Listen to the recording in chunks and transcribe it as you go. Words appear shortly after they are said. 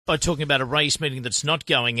By talking about a race meeting that's not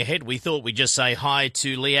going ahead, we thought we'd just say hi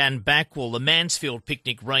to Leanne Backwell. The Mansfield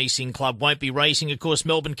Picnic Racing Club won't be racing, of course,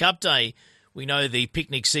 Melbourne Cup Day. We know the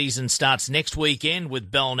picnic season starts next weekend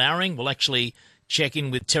with Balnarring. We'll actually check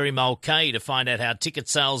in with Terry Mulcahy to find out how ticket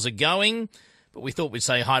sales are going. But we thought we'd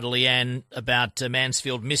say hi to Leanne about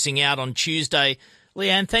Mansfield missing out on Tuesday.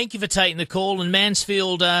 Leanne, thank you for taking the call. And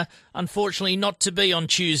Mansfield, unfortunately, not to be on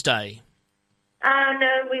Tuesday.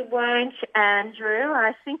 No, we won't, Andrew.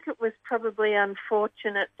 I think it was probably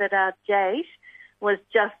unfortunate that our date was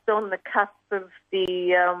just on the cusp of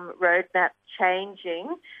the roadmap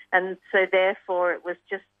changing, and so therefore it was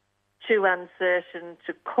just too uncertain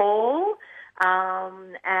to call.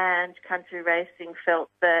 And Country Racing felt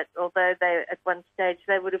that although they, at one stage,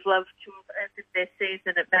 they would have loved to have opened their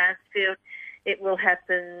season at Mansfield, it will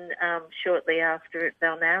happen shortly after at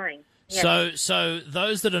Balnarring. Yeah. So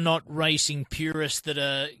those that are not racing purists that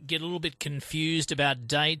get a little bit confused about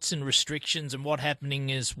dates and restrictions and what happening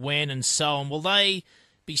is when and so on, will they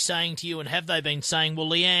be saying to you, and have they been saying, well,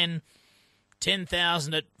 Leanne,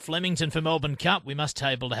 10,000 at Flemington for Melbourne Cup, we must be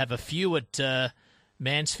able to have a few at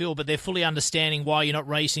Mansfield, but they're fully understanding why you're not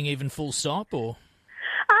racing even full stop, or?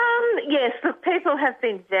 Yes, look, people have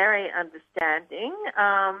been very understanding.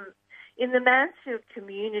 In the Mansfield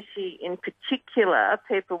community in particular,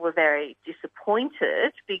 people were very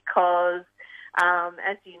disappointed because,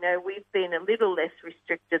 as you know, we've been a little less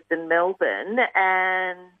restricted than Melbourne,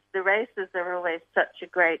 and the races are always such a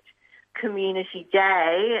great community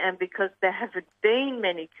day, and because there haven't been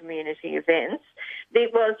many community events,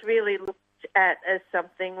 it was really looked at as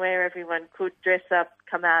something where everyone could dress up,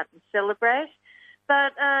 come out and celebrate,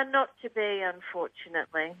 but not to be,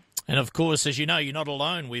 unfortunately. And of course, as you know, you're not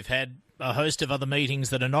alone. We've had a host of other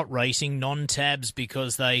meetings that are not racing, non-tabs,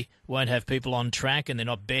 because they won't have people on track and they're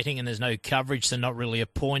not betting and there's no coverage, so not really a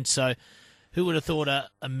point. So who would have thought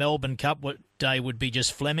a Melbourne Cup day would be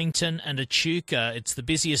just Flemington and Echuca? It's the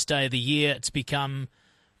busiest day of the year. It's become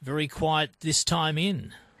very quiet this time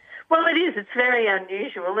in. Well, it is. It's very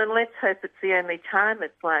unusual, and let's hope it's the only time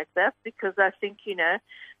it's like that, because I think, you know,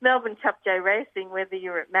 Melbourne Cup Day racing, whether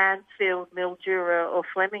you're at Mansfield, Mildura or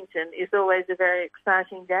Flemington, is always a very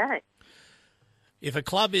exciting day. If a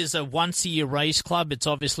club is a once-a-year race club, it's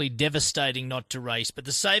obviously devastating not to race. But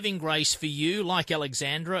the saving grace for you, like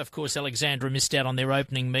Alexandra, of course, Alexandra missed out on their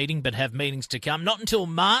opening meeting, but have meetings to come. Not until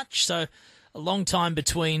March, so a long time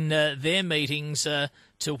between their meetings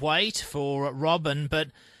to wait for Robin. But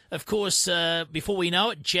of course, before we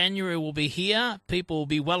know it, January will be here. People will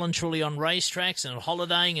be well and truly on racetracks and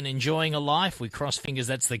holidaying and enjoying a life. We cross fingers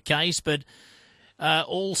that's the case, but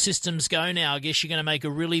all systems go now. I guess you're going to make a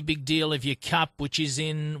really big deal of your cup, which is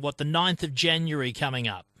in, the 9th of January coming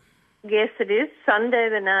up. Yes, it is. Sunday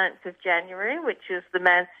the 9th of January, which is the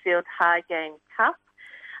Mansfield Highgain Cup.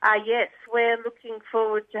 Yes, we're looking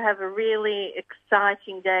forward to have a really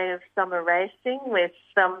exciting day of summer racing with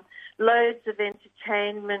some loads of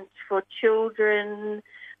entertainment for children,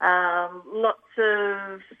 lots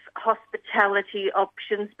of hospitality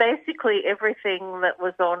options, basically everything that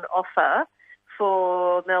was on offer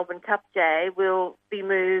for Melbourne Cup Day will be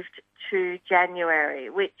moved to January,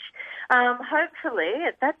 which hopefully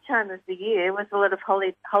at that time of the year, with a lot of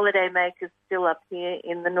holiday makers still up here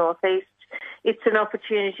in the northeast, it's an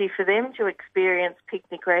opportunity for them to experience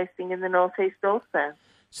picnic racing in the northeast also.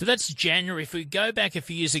 So that's January. If we go back a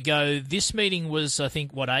few years ago, this meeting was, I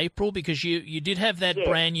think, April? Because you did have that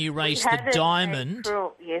brand new race, the Diamond.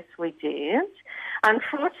 April. Yes, we did.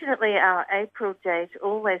 Unfortunately, our April date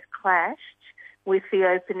always clashed with the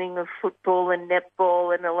opening of football and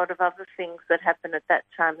netball and a lot of other things that happen at that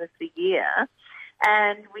time of the year.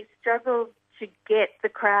 And we struggled to get the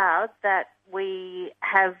crowd that we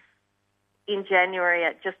have in January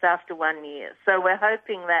at just after 1 year. So we're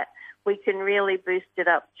hoping that we can really boost it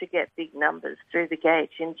up to get big numbers through the gate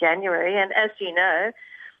in January. And as you know,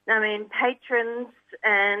 I mean, patrons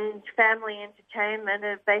and family entertainment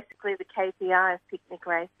are basically the KPI of picnic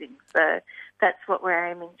racing. So that's what we're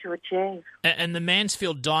aiming to achieve. And the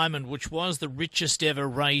Mansfield Diamond, which was the richest ever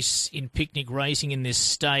race in picnic racing in this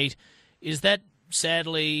state, is that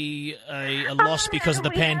sadly a loss because of the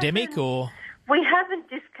pandemic, or? We haven't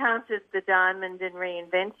discounted the Diamond and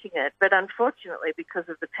reinventing it, but unfortunately because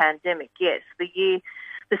of the pandemic, yes.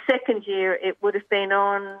 The second year it would have been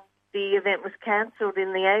on, the event was cancelled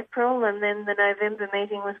in the April, and then the November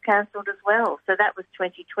meeting was cancelled as well. So that was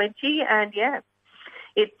 2020, and yeah,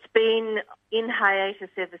 it's been in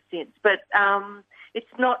hiatus ever since. But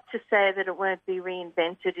it's not to say that it won't be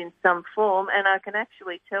reinvented in some form, and I can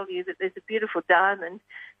actually tell you that there's a beautiful diamond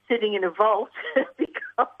sitting in a vault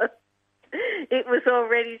because it was all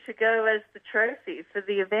ready to go as the trophy for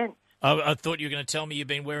the event. I thought you were going to tell me you've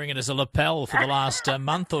been wearing it as a lapel for the last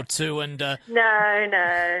month or two, and No.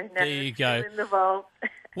 There you go. Still in the vault.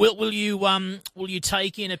 Will you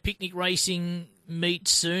take in a picnic racing meet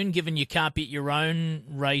soon? Given you can't be at your own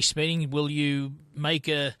race meeting, will you make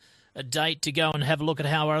a date to go and have a look at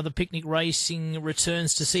how our other picnic racing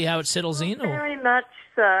returns to see how it settles in? Or? Very much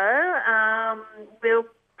so.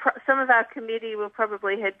 Some of our committee will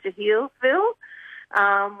probably head to Healesville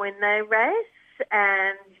when they race.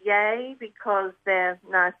 And yay, because they're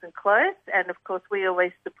nice and close. And, of course, we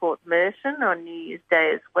always support Merton on New Year's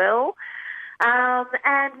Day as well.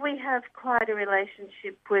 And we have quite a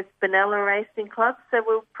relationship with Benalla Racing Club, so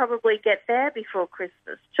we'll probably get there before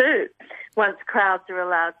Christmas too, once crowds are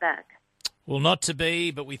allowed back. Well, not to be,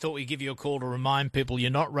 but we thought we'd give you a call to remind people you're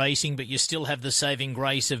not racing, but you still have the saving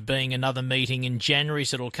grace of being another meeting in January,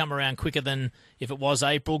 so it'll come around quicker than if it was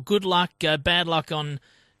April. Good luck, bad luck on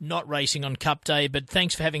not racing on Cup Day, but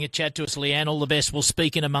thanks for having a chat to us, Leanne. All the best. We'll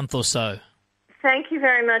speak in a month or so. Thank you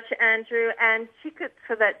very much, Andrew. And tickets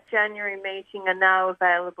for that January meeting are now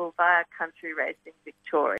available via Country Racing Victoria.